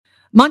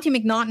Monty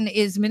McNaughton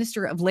is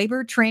Minister of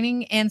Labor,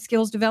 Training, and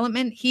Skills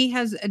Development. He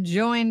has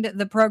joined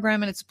the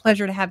program, and it's a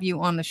pleasure to have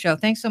you on the show.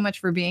 Thanks so much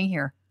for being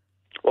here.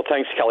 Well,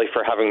 thanks, Kelly,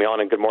 for having me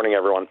on, and good morning,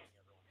 everyone.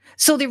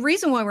 So the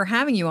reason why we're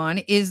having you on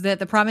is that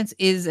the province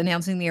is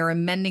announcing they are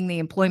amending the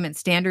Employment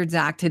Standards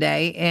Act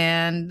today,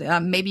 and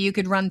maybe you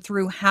could run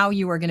through how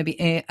you are going to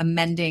be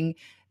amending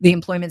the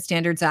Employment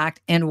Standards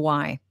Act and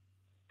why.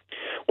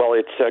 Well,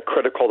 it's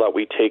critical that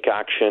we take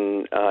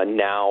action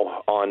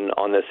now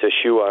on this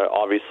issue.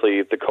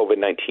 Obviously, the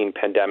COVID-19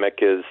 pandemic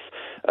is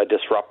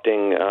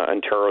disrupting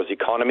Ontario's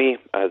economy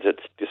as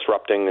it's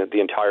disrupting the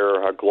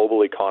entire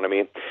global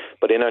economy.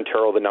 But in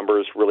Ontario, the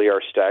numbers really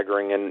are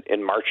staggering.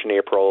 In March and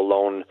April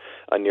alone,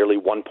 nearly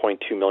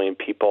 1.2 million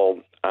people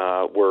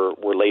were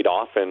laid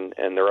off and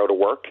they're out of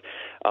work.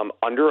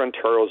 Under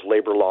Ontario's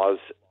labor laws,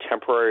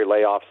 temporary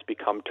layoffs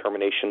become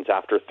terminations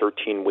after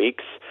 13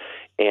 weeks.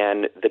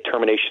 And the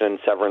termination and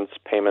severance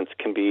payments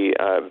can be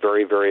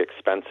very, very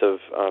expensive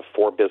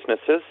for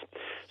businesses.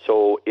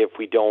 So if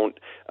we don't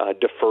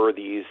defer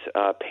these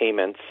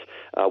payments,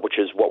 which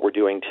is what we're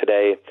doing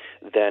today,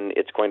 then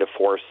it's going to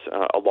force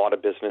a lot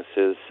of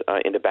businesses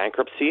into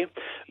bankruptcy.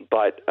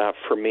 But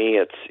for me,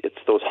 it's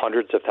those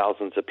hundreds of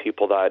thousands of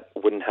people that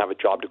wouldn't have a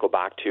job to go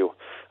back to.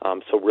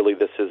 So really,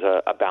 this is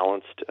a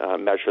balanced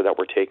measure that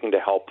we're taking to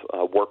help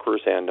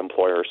workers and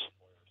employers.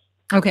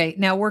 Okay.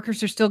 Now,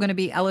 workers are still going to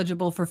be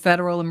eligible for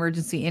federal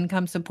emergency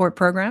income support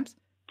programs?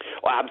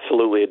 Well,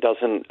 absolutely. It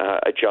doesn't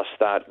adjust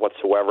that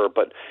whatsoever,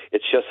 but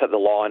it's just that the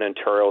law in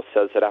Ontario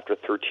says that after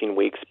 13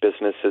 weeks,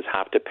 businesses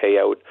have to pay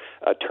out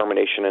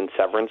termination and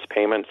severance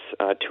payments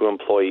to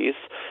employees.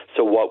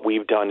 So what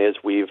we've done is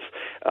we've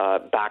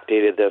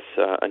backdated this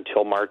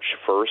until March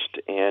 1st,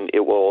 and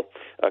it will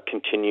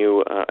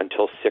continue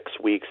until 6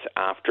 weeks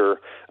after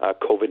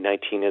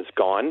COVID-19 is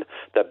gone,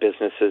 that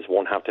businesses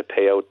won't have to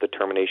pay out the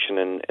termination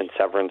and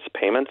severance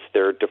payments.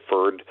 They're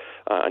deferred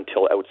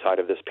until outside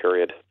of this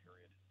period.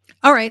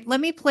 All right, let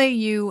me play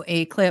you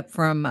a clip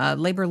from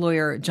labor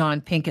lawyer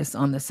John Pincus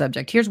on the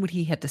subject. Here's what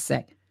he had to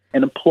say.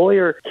 An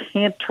employer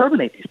can't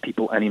terminate these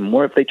people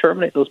anymore. If they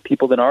terminate those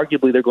people, then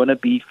arguably they're going to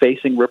be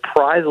facing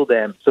reprisal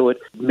damage. So it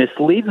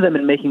misleads them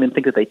in making them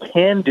think that they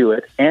can do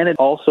it, and it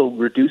also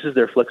reduces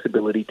their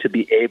flexibility to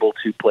be able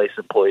to place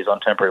employees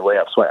on temporary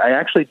layoffs. So I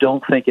actually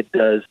don't think it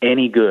does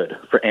any good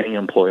for any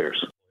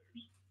employers.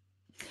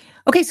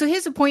 Okay, so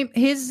his opinion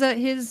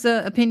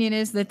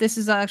is that this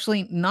is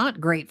actually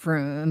not great for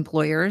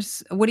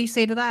employers. What do you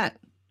say to that?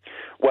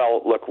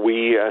 Well, look,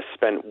 we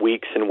spent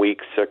weeks and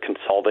weeks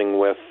consulting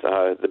with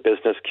the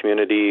business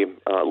community,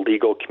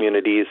 legal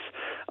communities,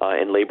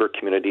 and labor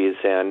communities,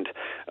 and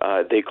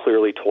they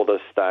clearly told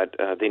us that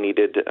they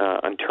needed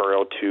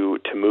Ontario to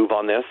move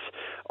on this,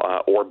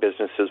 or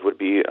businesses would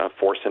be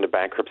forced into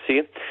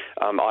bankruptcy.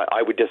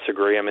 I would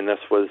disagree. I mean, this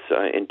was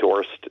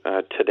endorsed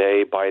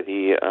today by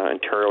the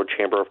Ontario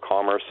Chamber of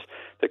Commerce,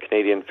 the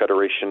Canadian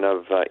Federation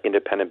of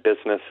Independent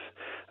Business,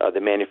 the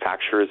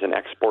Manufacturers and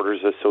Exporters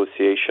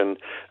Association.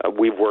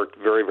 We've worked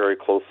very, very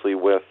closely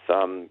with,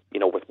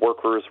 with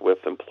workers, with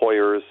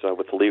employers,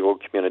 with the legal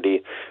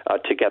community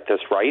to get this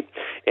right.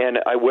 And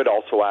I would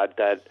also add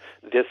that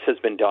this has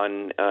been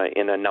done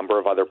in a number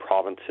of other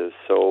provinces.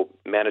 So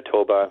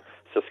Manitoba,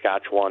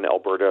 Saskatchewan,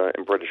 Alberta,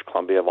 and British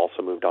Columbia have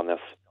also moved on this.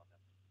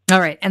 All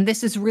right. And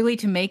this is really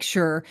to make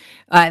sure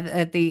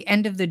at the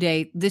end of the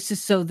day, this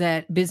is so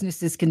that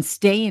businesses can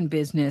stay in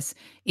business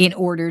in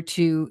order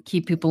to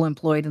keep people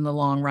employed in the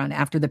long run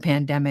after the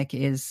pandemic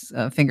is,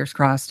 fingers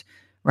crossed,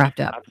 wrapped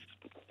up.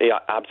 Yeah,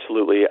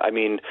 absolutely. I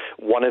mean,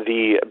 one of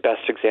the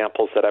best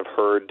examples that I've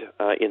heard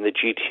in the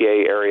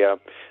GTA area,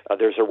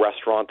 there's a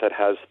restaurant that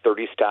has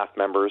 30 staff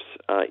members.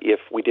 If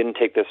we didn't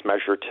take this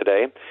measure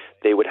today,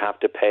 they would have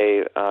to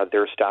pay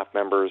their staff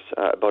members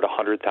about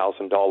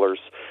 $100,000,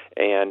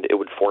 and it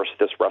would force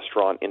this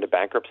restaurant into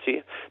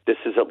bankruptcy. This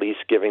is at least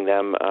giving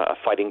them a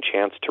fighting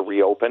chance to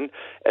reopen,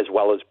 as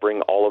well as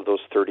bring all of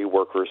those 30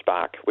 workers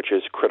back, which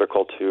is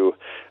critical to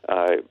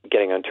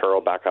getting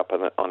Ontario back up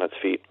on its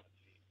feet.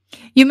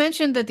 You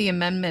mentioned that the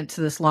amendment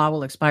to this law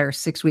will expire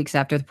 6 weeks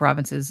after the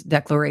province's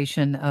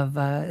declaration of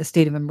a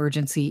state of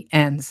emergency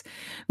ends.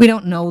 We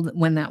don't know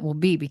when that will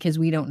be because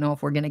we don't know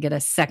if we're going to get a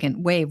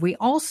second wave. We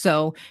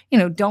also,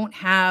 don't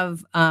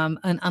have an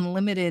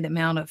unlimited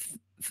amount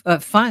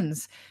of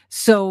funds.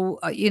 So,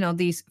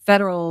 these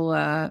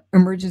federal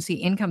emergency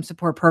income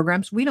support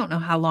programs, we don't know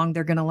how long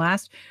they're going to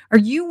last. Are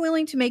you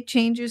willing to make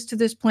changes to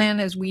this plan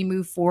as we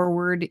move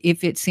forward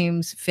if it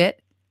seems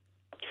fit?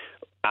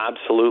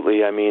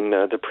 Absolutely. I mean,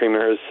 the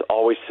Premier has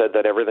always said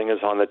that everything is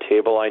on the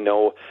table. I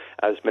know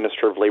as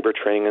Minister of Labour,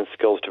 Training and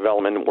Skills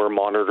Development, we're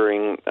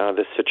monitoring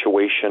this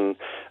situation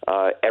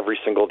every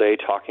single day,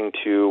 talking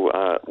to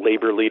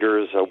labor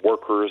leaders,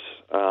 workers,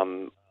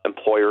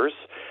 employers.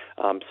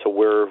 So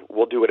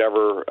we'll do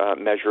whatever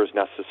measures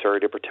necessary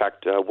to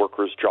protect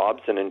workers'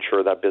 jobs and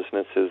ensure that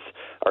businesses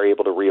are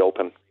able to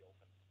reopen.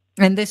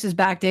 And this is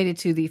backdated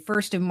to the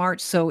 1st of March,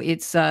 so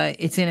it's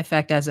in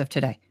effect as of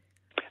today.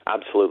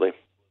 Absolutely.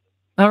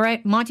 All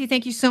right. Monty,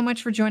 thank you so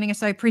much for joining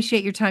us. I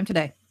appreciate your time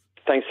today.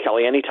 Thanks,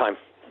 Kelly. Anytime.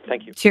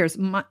 Thank you. Cheers.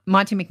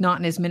 Monty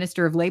McNaughton is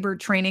Minister of Labour,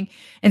 Training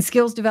and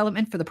Skills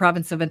Development for the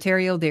province of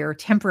Ontario. They are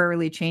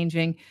temporarily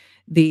changing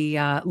the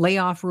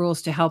layoff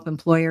rules to help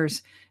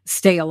employers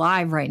stay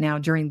alive right now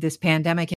during this pandemic.